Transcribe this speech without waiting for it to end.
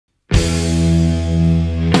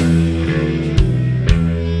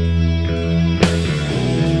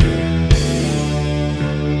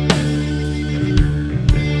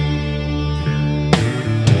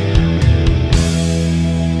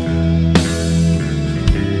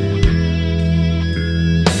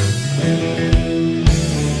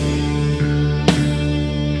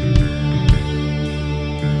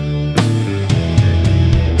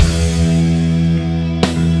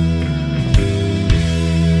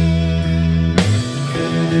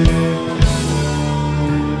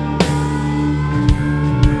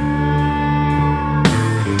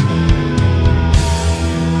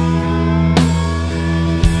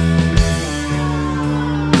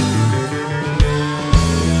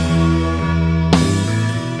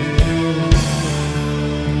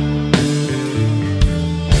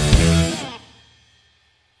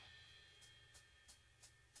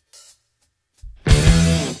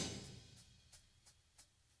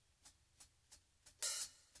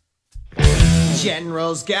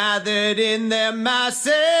Generals gathered in their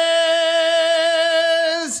masses,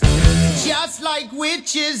 just like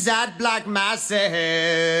witches at black masses.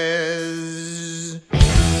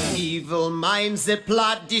 Evil minds that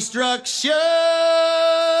plot destruction,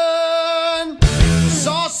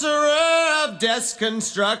 sorcerer of death's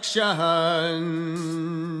construction.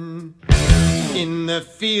 In the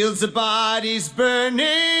fields of bodies burning,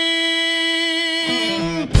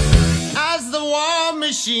 as the war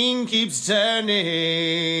machine keeps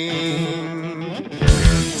turning.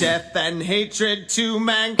 Death and hatred to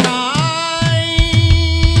mankind,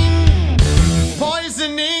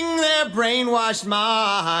 poisoning their brainwashed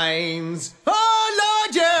minds. Oh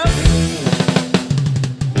Lord, yeah!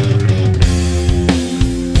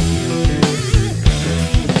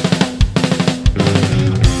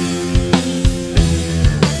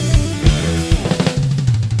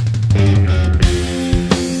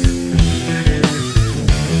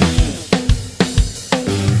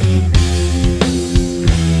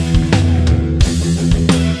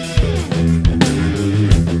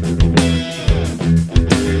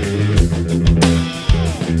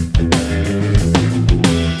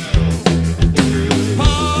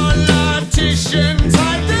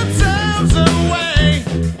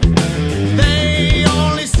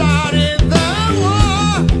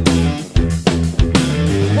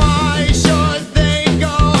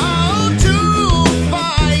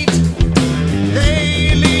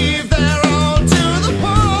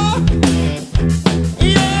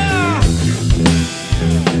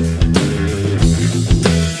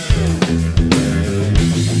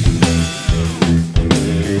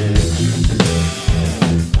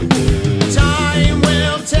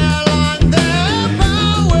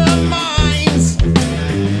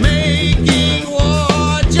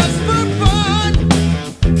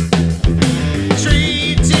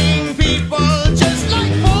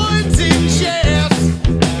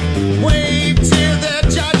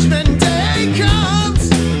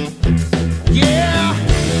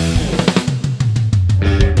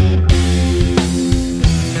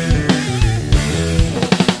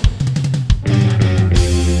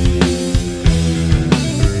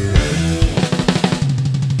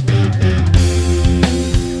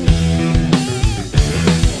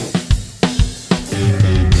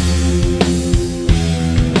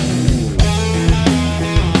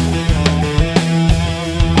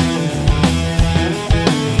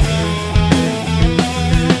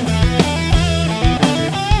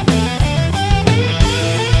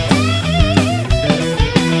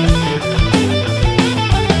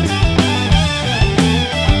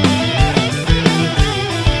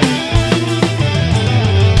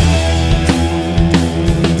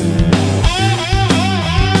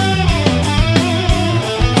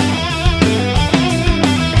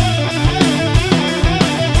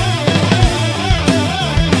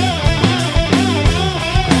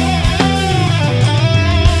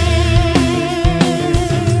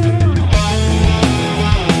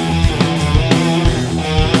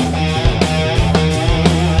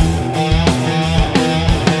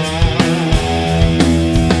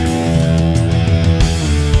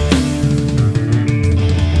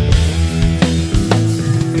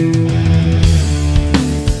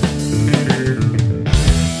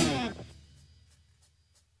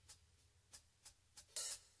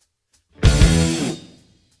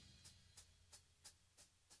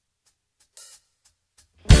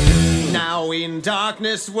 Now in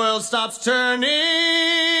darkness world stops turning,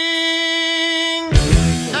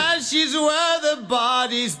 ashes where the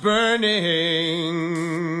body's burning.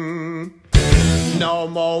 No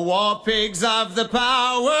more war pigs have the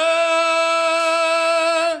power,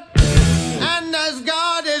 and as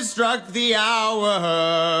God has struck the hour,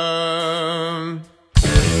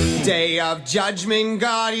 day of judgment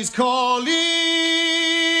God is calling.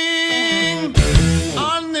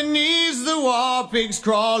 On the knees the war pigs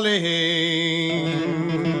crawling,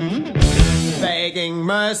 begging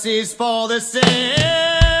mercies for the sins.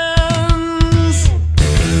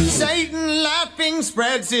 Satan laughing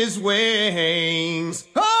spreads his wings.